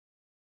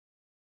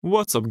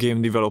What's up,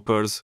 game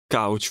developers?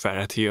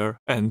 CouchFerret here,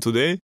 and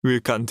today we'll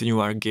continue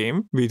our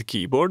game with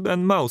keyboard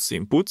and mouse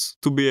inputs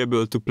to be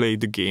able to play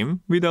the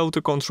game without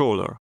a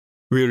controller.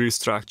 We'll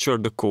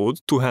restructure the code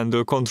to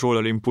handle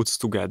controller inputs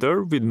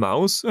together with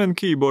mouse and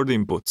keyboard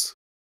inputs.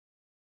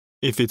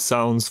 If it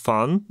sounds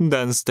fun,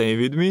 then stay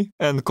with me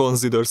and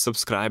consider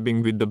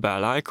subscribing with the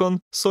bell icon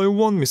so you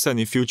won't miss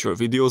any future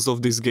videos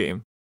of this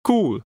game.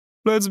 Cool!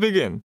 Let's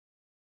begin!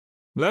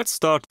 Let's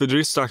start with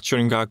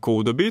restructuring our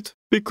code a bit,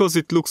 because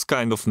it looks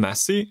kind of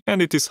messy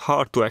and it is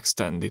hard to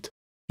extend it.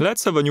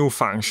 Let's have a new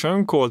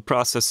function called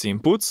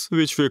processInputs,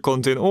 which will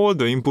contain all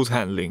the input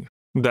handling.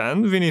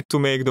 Then we need to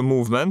make the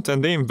movement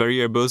and aim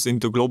variables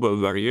into global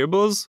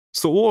variables,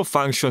 so all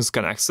functions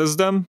can access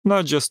them,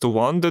 not just the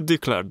one that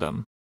declared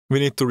them. We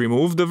need to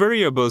remove the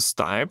variable's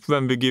type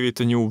when we give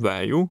it a new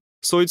value,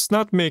 so it's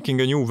not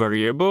making a new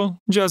variable,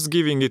 just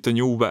giving it a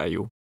new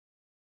value.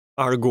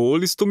 Our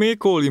goal is to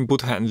make all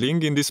input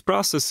handling in this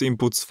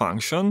processInputs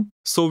function,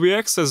 so we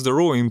access the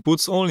raw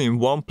inputs only in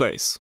one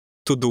place.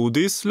 To do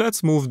this,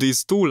 let's move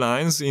these two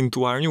lines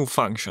into our new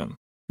function.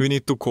 We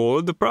need to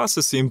call the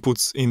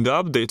processInputs in the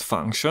update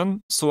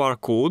function, so our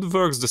code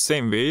works the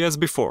same way as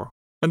before.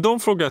 And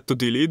don't forget to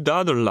delete the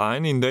other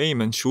line in the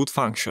aim and shoot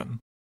function.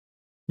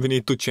 We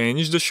need to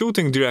change the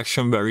shooting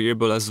direction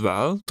variable as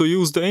well to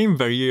use the aim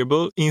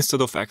variable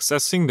instead of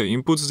accessing the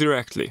inputs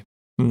directly.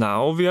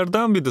 Now we are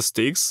done with the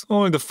sticks,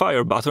 only the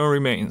fire button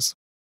remains.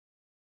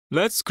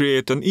 Let's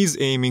create an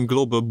isAiming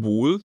global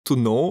bool to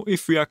know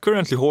if we are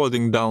currently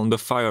holding down the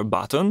fire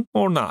button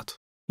or not.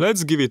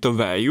 Let's give it a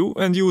value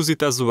and use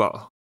it as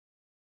well.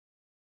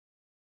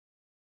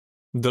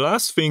 The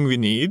last thing we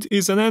need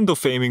is an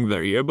end-of-aiming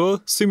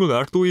variable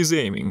similar to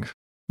isAiming.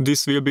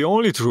 This will be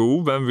only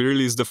true when we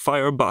release the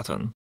fire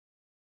button.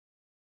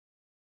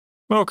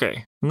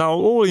 Okay, now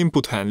all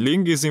input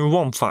handling is in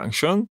one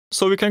function,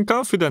 so we can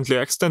confidently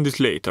extend it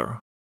later.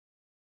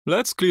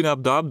 Let's clean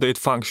up the update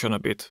function a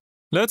bit.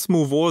 Let's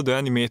move all the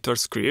animator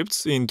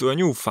scripts into a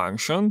new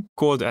function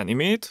called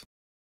animate.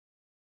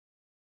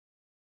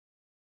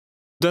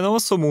 Then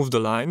also move the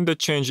line that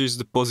changes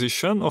the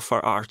position of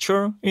our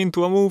archer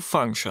into a move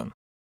function.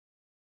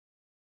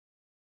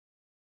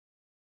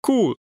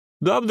 Cool!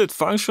 The update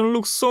function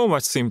looks so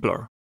much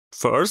simpler.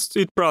 First,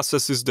 it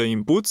processes the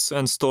inputs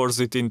and stores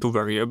it into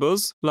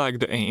variables, like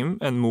the aim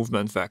and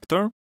movement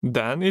vector.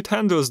 Then it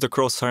handles the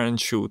crosshair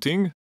and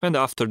shooting, and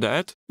after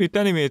that, it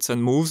animates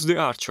and moves the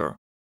archer.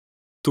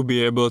 To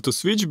be able to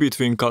switch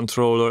between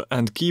controller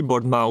and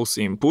keyboard mouse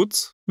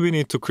inputs, we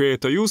need to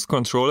create a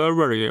useController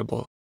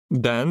variable.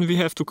 Then we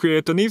have to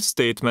create an if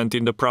statement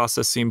in the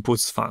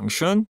processInputs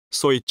function,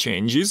 so it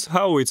changes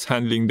how it's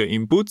handling the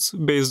inputs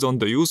based on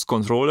the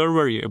useController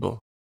variable.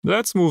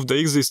 Let's move the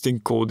existing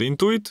code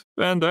into it,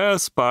 and the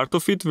else part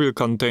of it will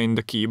contain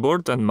the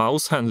keyboard and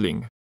mouse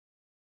handling.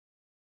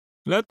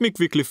 Let me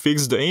quickly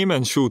fix the aim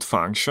and shoot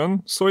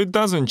function, so it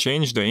doesn't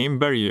change the aim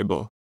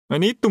variable. I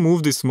need to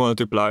move this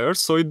multiplier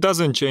so it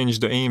doesn't change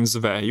the aim's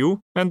value,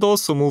 and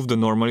also move the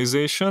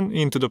normalization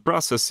into the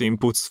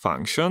processInputs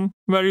function,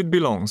 where it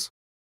belongs.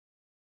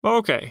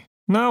 Okay,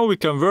 now we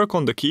can work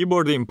on the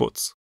keyboard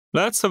inputs.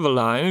 Let's have a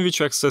line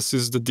which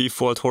accesses the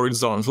default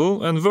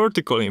horizontal and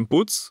vertical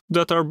inputs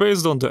that are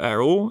based on the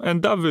arrow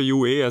and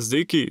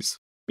WASD keys.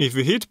 If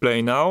we hit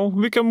play now,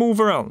 we can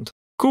move around.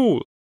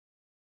 Cool!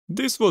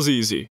 This was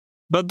easy,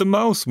 but the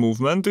mouse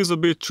movement is a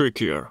bit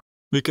trickier.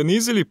 We can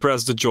easily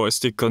press the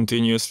joystick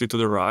continuously to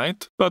the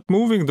right, but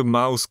moving the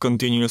mouse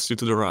continuously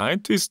to the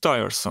right is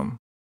tiresome.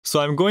 So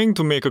I'm going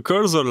to make a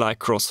cursor-like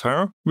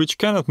crosshair, which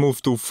cannot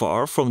move too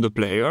far from the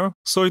player,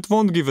 so it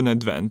won't give an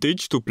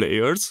advantage to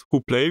players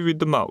who play with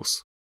the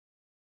mouse.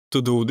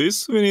 To do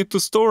this, we need to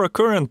store a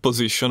current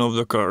position of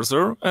the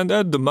cursor and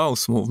add the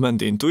mouse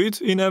movement into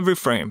it in every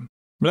frame.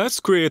 Let's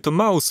create a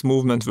mouse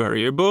movement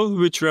variable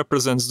which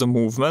represents the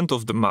movement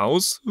of the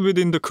mouse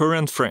within the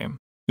current frame.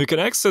 We can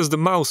access the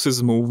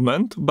mouse's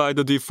movement by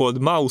the default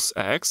mouse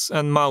X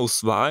and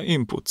mouse Y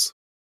inputs.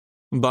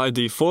 By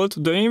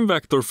default, the aim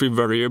vector free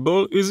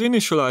variable is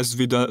initialized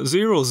with a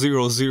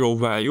 000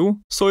 value,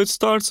 so it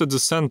starts at the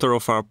center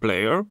of our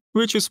player,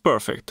 which is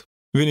perfect.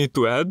 We need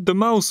to add the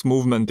mouse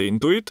movement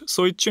into it,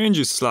 so it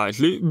changes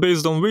slightly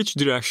based on which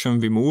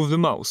direction we move the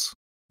mouse.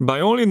 By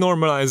only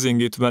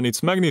normalizing it when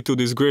its magnitude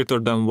is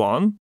greater than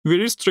 1, we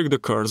restrict the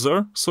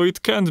cursor, so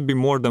it can't be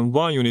more than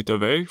 1 unit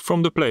away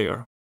from the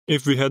player.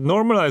 If we had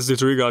normalized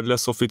it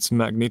regardless of its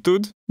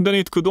magnitude, then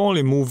it could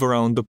only move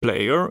around the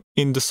player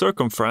in the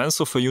circumference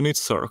of a unit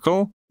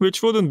circle,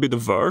 which wouldn't be the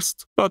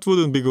worst, but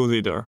wouldn't be good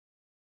either.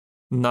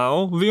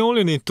 Now, we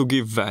only need to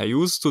give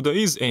values to the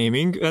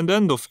isAiming and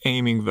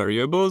end-of-aiming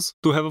variables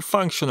to have a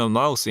functional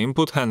mouse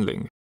input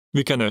handling.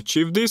 We can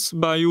achieve this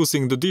by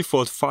using the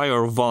default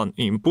Fire1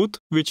 input,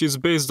 which is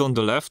based on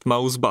the left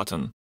mouse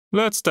button.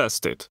 Let's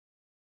test it.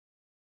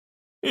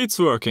 It's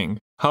working,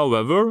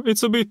 however,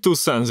 it's a bit too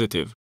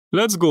sensitive.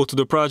 Let's go to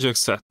the project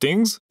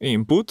settings,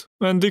 input,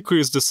 and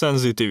decrease the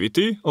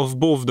sensitivity of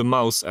both the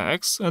mouse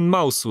X and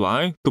mouse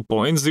Y to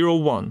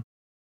 0.01.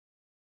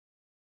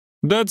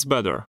 That's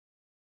better.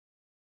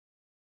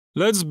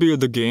 Let's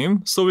build the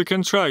game so we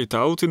can try it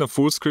out in a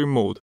full screen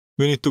mode.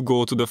 We need to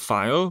go to the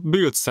file,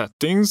 build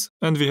settings,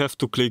 and we have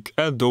to click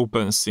add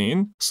open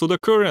scene so the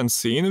current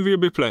scene will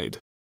be played.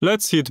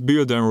 Let's hit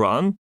build and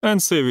run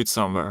and save it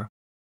somewhere.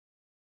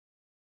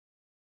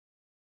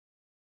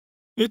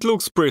 It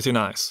looks pretty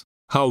nice.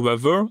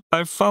 However,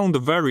 I found a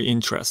very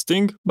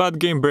interesting but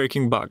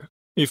game-breaking bug.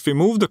 If we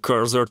move the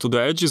cursor to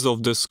the edges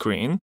of the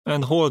screen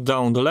and hold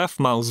down the left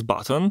mouse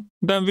button,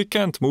 then we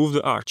can't move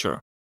the archer.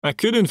 I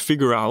couldn't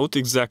figure out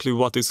exactly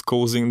what is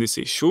causing this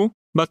issue,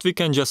 but we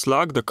can just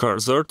lock the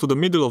cursor to the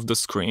middle of the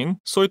screen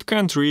so it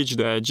can't reach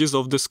the edges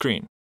of the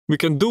screen. We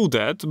can do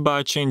that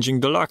by changing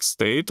the lock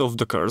state of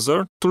the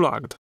cursor to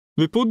locked.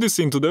 We put this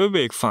into the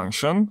awake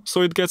function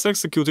so it gets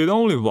executed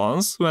only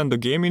once when the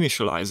game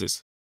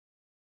initializes.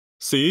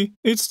 See,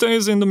 it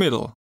stays in the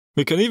middle.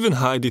 We can even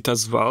hide it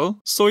as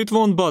well, so it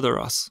won't bother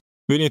us.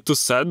 We need to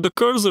set the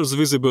cursor's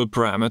visible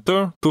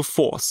parameter to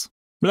false.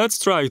 Let's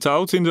try it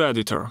out in the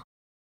editor.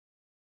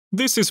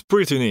 This is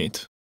pretty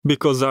neat.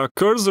 Because our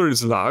cursor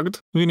is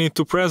locked, we need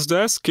to press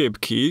the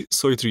escape key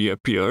so it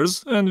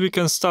reappears and we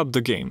can stop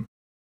the game.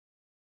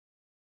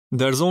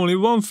 There's only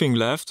one thing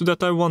left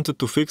that I wanted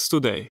to fix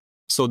today.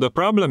 So the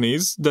problem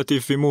is that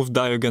if we move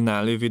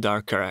diagonally with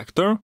our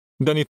character,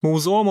 then it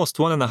moves almost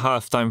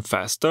 1.5 times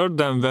faster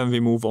than when we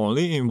move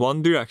only in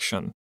one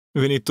direction.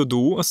 We need to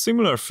do a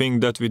similar thing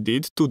that we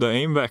did to the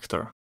aim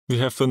vector. We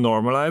have to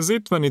normalize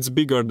it when it's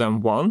bigger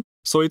than 1,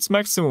 so its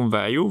maximum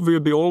value will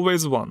be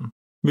always 1.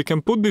 We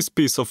can put this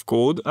piece of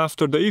code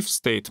after the if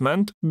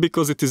statement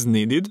because it is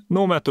needed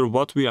no matter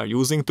what we are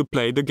using to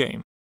play the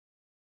game.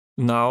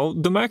 Now,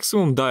 the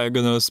maximum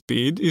diagonal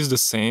speed is the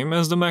same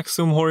as the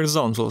maximum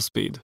horizontal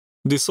speed.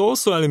 This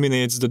also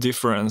eliminates the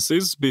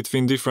differences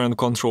between different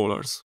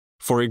controllers.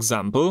 For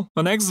example,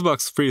 an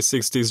Xbox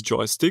 360's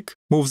joystick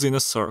moves in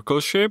a circle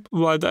shape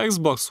while the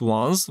Xbox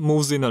One's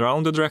moves in a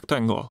rounded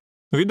rectangle.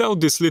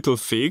 Without this little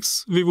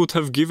fix, we would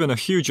have given a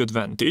huge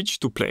advantage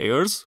to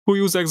players who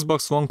use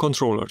Xbox One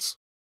controllers.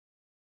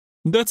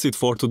 That's it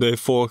for today,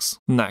 folks.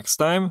 Next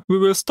time, we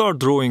will start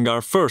drawing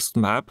our first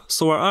map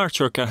so our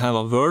archer can have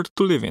a world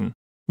to live in.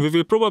 We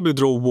will probably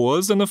draw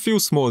walls and a few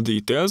small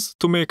details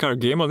to make our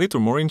game a little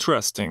more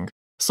interesting.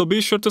 So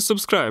be sure to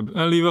subscribe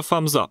and leave a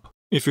thumbs up.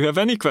 If you have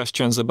any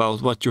questions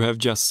about what you have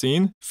just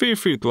seen, feel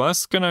free to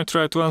ask and I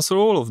try to answer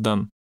all of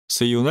them.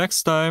 See you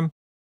next time!